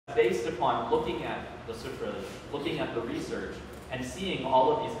based upon looking at the sutras, looking at the research, and seeing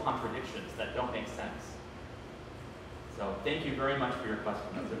all of these contradictions that don't make sense. So thank you very much for your question.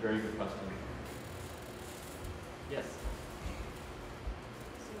 That's a very good question. Yes?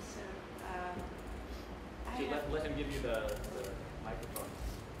 So, sir, Let him give you the microphone.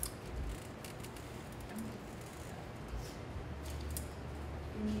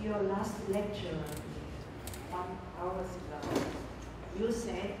 in your last lecture, 1 hour ago, you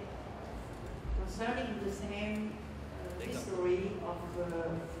said concerning the same history of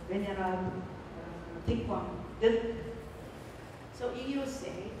Venerable Thich Hue. So you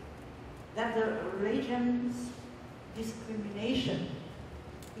say that the religion's discrimination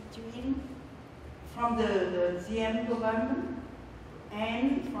from the ZM government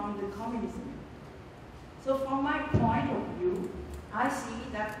and from the communism. So from my point of view, I see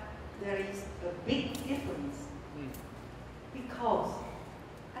that there is a big difference because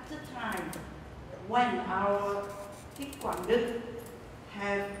at the time when our Thich Hue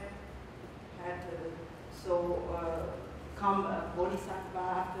Hai had come a bodhisattva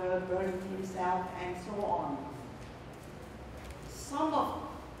after burning himself and so on. Some of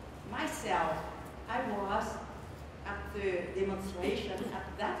myself, I was at the demonstration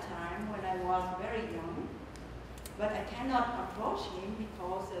at that time when I was very young, but I cannot approach him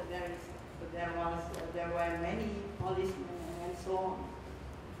because there were many policemen and so on.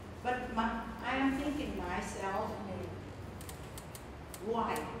 But I am thinking myself,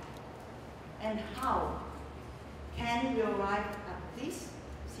 why and how can we arrive at this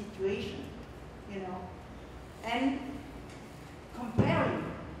situation, and comparing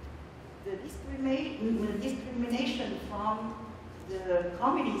the discrimination from the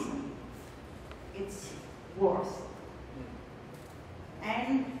communism, it's worse.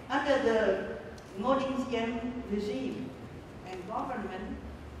 And under the Modian regime and government,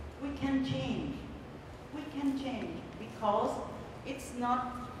 we can change. We can change because it's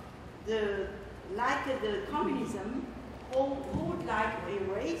not like the communism who would like to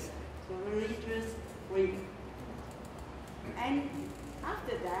erase the religious freedom. And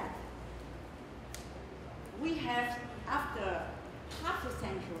after that, we have, after half a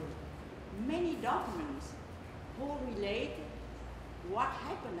century, many documents who relate what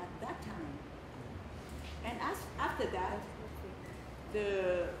happened at that time. And after that,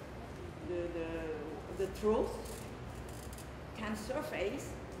 the truth can surface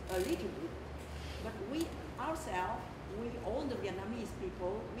a little bit. But we ourselves, all the Vietnamese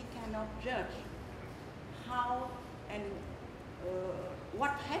people, we cannot judge how and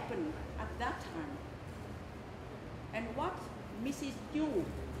what happened at that time. And what Mrs. Yu,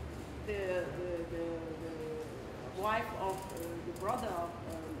 the wife of the brother of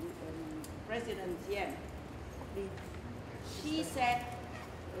President Diem, she said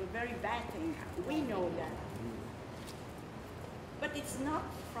a very bad thing. We know that. But it's not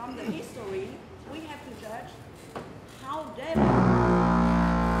from the history. We have to judge how they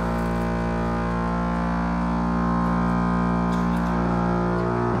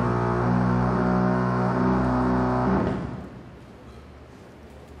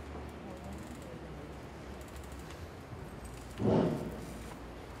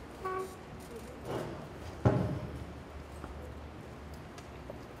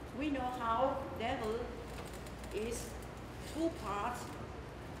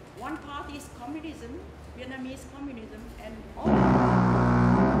Vietnamese communism, and all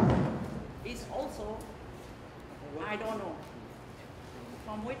is also, I don't know,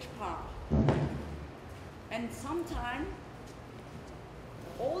 from which part. And sometimes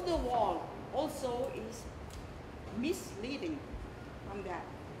all the world also is misleading from that.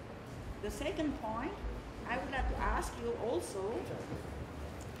 The second point I would like to ask you also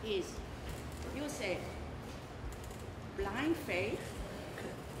is, you said blind faith,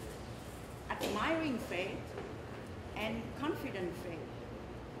 admiring faith, and confident faith.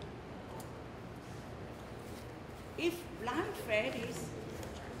 If blind faith is,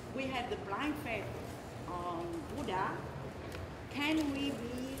 we have the blind faith on Buddha, can we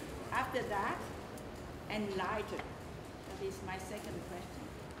be, after that, enlightened? That is my second question.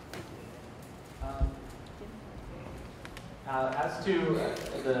 Thank you. As to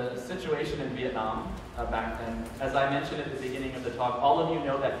the situation in Vietnam back then, as I mentioned at the beginning of the talk, all of you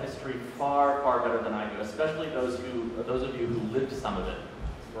know that history far, far better than I do, especially those of you who lived some of it,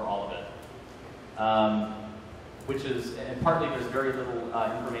 or all of it. Which is, and partly there's very little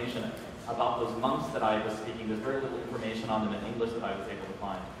information about those monks that I was speaking. There's very little information on them in English that I was able to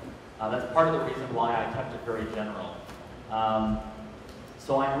find. That's part of the reason why I kept it very general.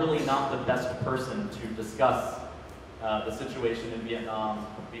 So I'm really not the best person to discuss the situation in Vietnam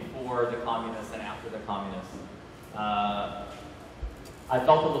before the communists and after the communists. I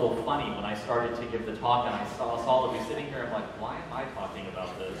felt a little funny when I started to give the talk and I saw all of you sitting here. I'm like, why am I talking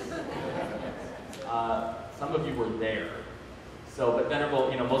about this? Some of you were there. So, but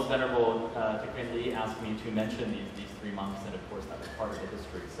Venerable, most Venerable Thich Hue Hai asked me to mention these 3 monks, and of course that was part of the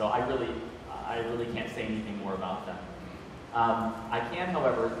history. So I really can't say anything more about them. I can,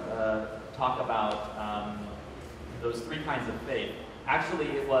 however, talk about those 3 kinds of faith. Actually,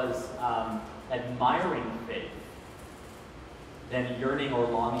 it was admiring faith, then yearning or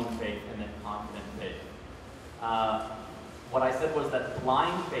longing faith, and then confident faith. What I said was that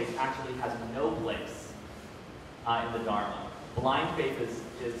blind faith actually has no place in the Dharma. Blind faith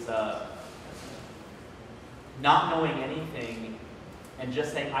is not knowing anything and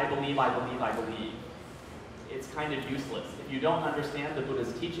just saying, I believe, I believe, I believe. It's kind of useless. If you don't understand the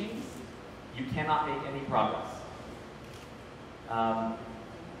Buddha's teachings, you cannot make any progress.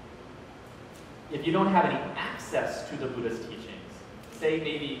 If you don't have any access to the Buddha's teachings, say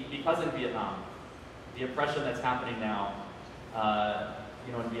maybe because in Vietnam, the oppression that's happening now,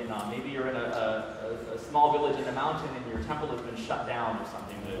 in Vietnam, maybe you're in a small village in the mountain and your temple has been shut down or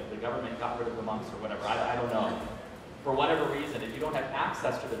something, the government got rid of the monks or whatever, I don't know. For whatever reason, if you don't have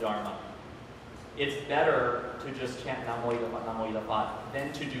access to the Dharma, it's better to just chant Namo Yida Phat, Namo Yida Phat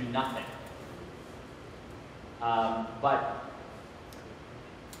than to do nothing. But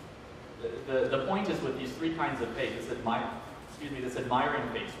the point is with these 3 kinds of faith, this admiring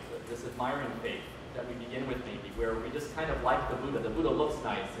faith that we begin with maybe, where we just kind of like the Buddha. The Buddha looks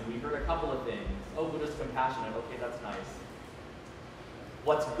nice, and we heard a couple of things. Oh, Buddha's compassionate. Okay, that's nice.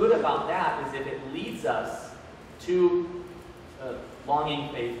 What's good about that is if it leads us to longing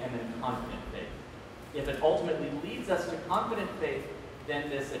faith and then confident faith. If it ultimately leads us to confident faith, then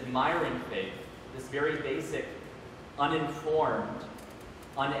this admiring faith, this very basic, uninformed,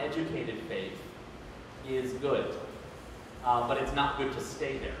 uneducated faith is good. But it's not good to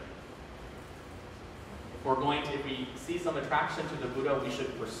stay there. If we see some attraction to the Buddha, we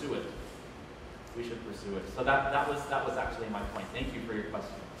should pursue it. We should pursue it. So that was actually my point. Thank you for your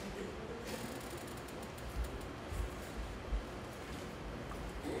question.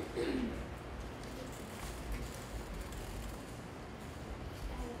 Thank you.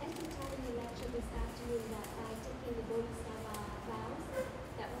 Every time you lecture this afternoon that by taking the Bodhisattva vows,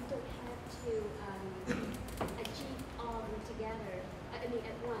 that we don't have to achieve all together,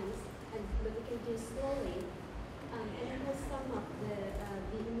 at once, but we can do slowly. And I know some of the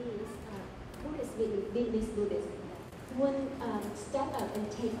Vietnamese Buddhists won't step up and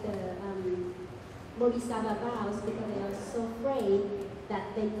take the Bodhisattva vows because they are so afraid that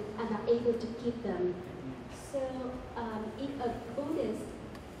they are not able to keep them. So if a Buddhist,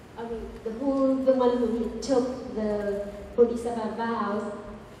 the one who took the Bodhisattva vows,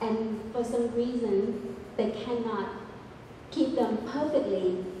 and for some reason they cannot keep them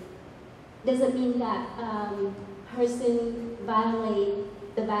perfectly, does it mean that person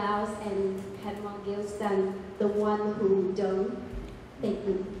violate the vows and have more guilt than the one who don't? Thank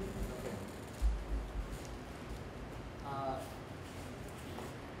you.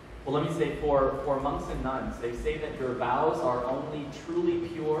 Well, let me say for monks and nuns, they say that your vows are only truly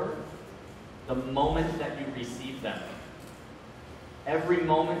pure the moment that you receive them. Every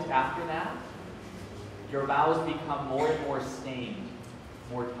moment after that, your vows become more and more stained,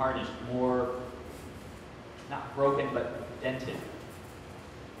 more tarnished, more, not broken, but dented.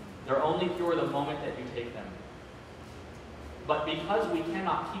 They're only pure the moment that you take them. But because we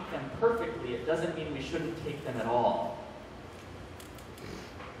cannot keep them perfectly, it doesn't mean we shouldn't take them at all.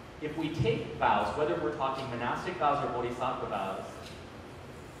 If we take vows, whether we're talking monastic vows or bodhisattva vows,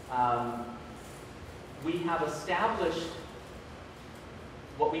 we have established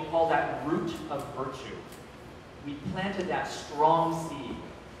what we call that root of virtue. We planted that strong seed.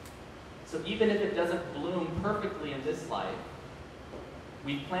 So even if it doesn't bloom perfectly in this life,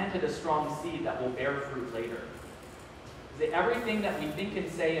 we planted a strong seed that will bear fruit later. Everything that we think and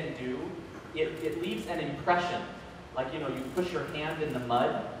say and do, it leaves an impression. Like, you push your hand in the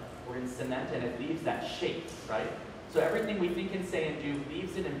mud or in cement and it leaves that shape, right? So everything we think and say and do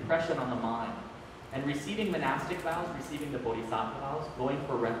leaves an impression on the mind. And receiving monastic vows, receiving the bodhisattva vows, going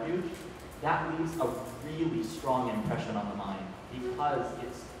for refuge, that leaves a really strong impression on the mind because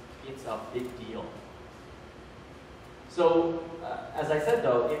it's a big deal. So, as I said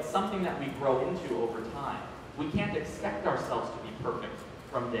though, it's something that we grow into over time. We can't expect ourselves to be perfect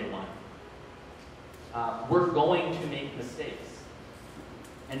from day one. We're going to make mistakes.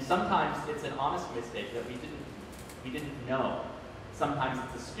 And sometimes it's an honest mistake that we didn't know. Sometimes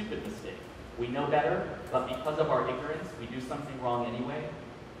it's a stupid mistake. We know better, but because of our ignorance, we do something wrong anyway.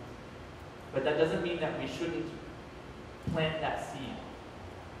 But that doesn't mean that we shouldn't plant that seed,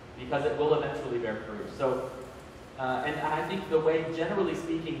 because it will eventually bear fruit. So, and I think the way, generally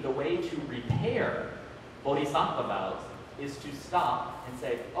speaking, the way to repair bodhisattva vows is to stop and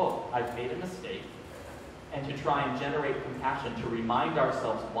say, oh, I've made a mistake, and to try and generate compassion, to remind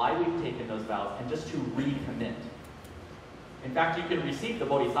ourselves why we've taken those vows, and just to recommit. In fact, you can receive the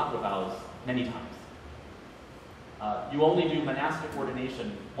bodhisattva vows many times. You only do monastic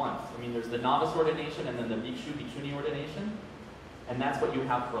ordination once. I mean, there's the novice ordination and then the bhikshu, bhikshuni ordination, and that's what you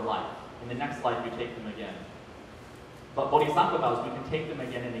have for life. In the next life, you take them again. But bodhisattva vows, we can take them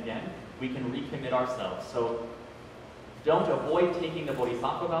again and again. We can recommit ourselves. So don't avoid taking the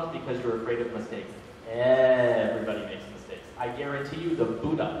bodhisattva vows because you're afraid of mistakes. Everybody makes mistakes. I guarantee you the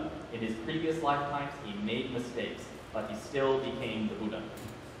Buddha, in his previous lifetimes, he made mistakes, but he still became the Buddha.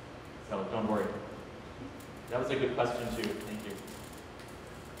 So don't worry. That was a good question too. Thank you.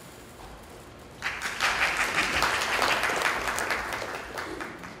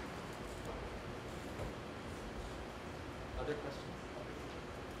 Other questions?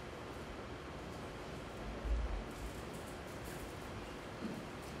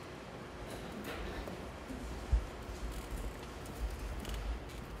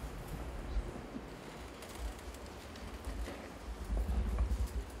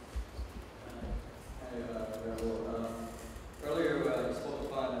 Earlier, you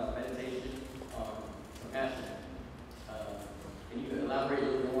spoke about meditation on compassion. Can you elaborate a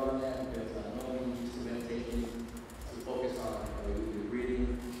little bit more on that? Because normally you use meditation to focus on either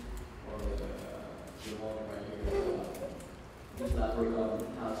breathing or the one right here. Can you elaborate on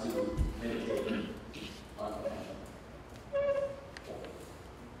how to meditate on compassion?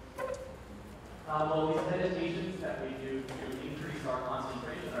 Well, these meditations that we do to increase our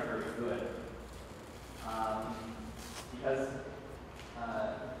concentration are very good. Because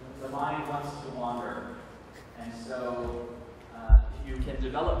the mind wants to wander. And so if you can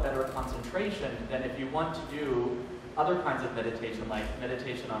develop better concentration, then if you want to do other kinds of meditation, like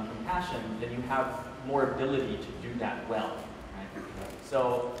meditation on compassion, then you have more ability to do that well. Right?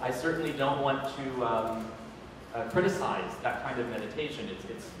 So I certainly don't want to criticize that kind of meditation.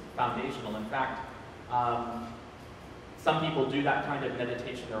 It's foundational. In fact, some people do that kind of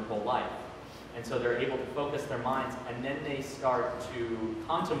meditation their whole life. And so they're able to focus their minds, and then they start to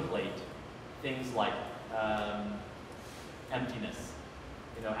contemplate things like emptiness,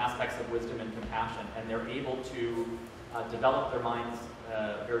 aspects of wisdom and compassion, and they're able to develop their minds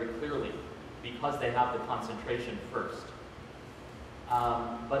very clearly because they have the concentration first.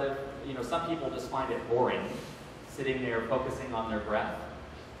 But if, some people just find it boring, sitting there focusing on their breath,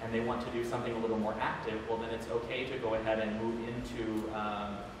 and they want to do something a little more active, well then it's okay to go ahead and move into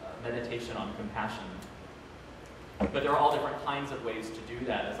meditation on compassion. But there are all different kinds of ways to do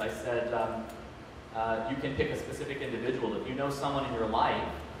that. As I said, you can pick a specific individual. If you know someone in your life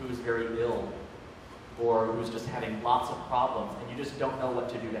who's very ill or who's just having lots of problems and you just don't know what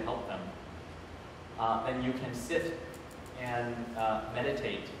to do to help them, then you can sit and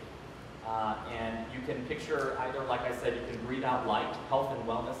meditate. And you can picture either, like I said, you can breathe out light, health and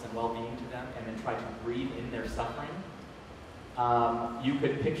wellness and well-being to them, and then try to breathe in their suffering. You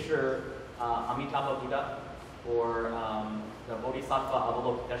could picture Amitabha Buddha or the Bodhisattva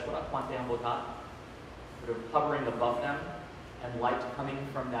Avalokiteshvara, Kvantayambuddha, sort of hovering above them, and light coming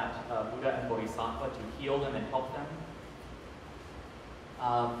from that Buddha and Bodhisattva to heal them and help them.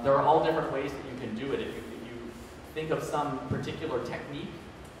 There are all different ways that you can do it. If you think of some particular technique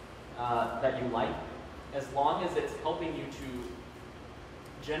that you like, as long as it's helping you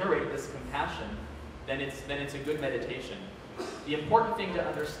to generate this compassion, then it's a good meditation. The important thing to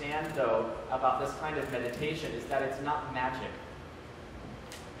understand, though, about this kind of meditation is that it's not magic.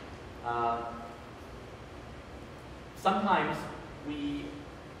 Sometimes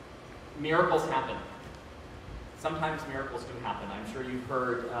miracles happen. Sometimes miracles do happen. I'm sure you've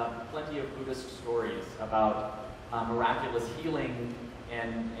heard plenty of Buddhist stories about miraculous healing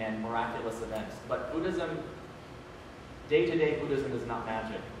and miraculous events. But Buddhism, day-to-day Buddhism is not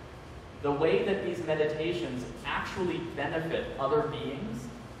magic. The way that these meditations actually benefit other beings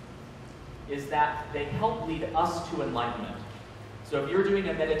is that they help lead us to enlightenment. So if you're doing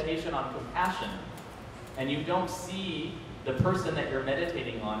a meditation on compassion and you don't see the person that you're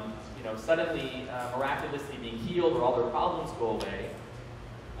meditating on, suddenly miraculously being healed or all their problems go away,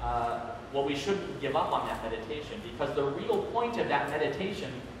 well, we shouldn't give up on that meditation, because the real point of that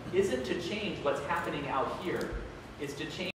meditation isn't to change what's happening out here. It's to change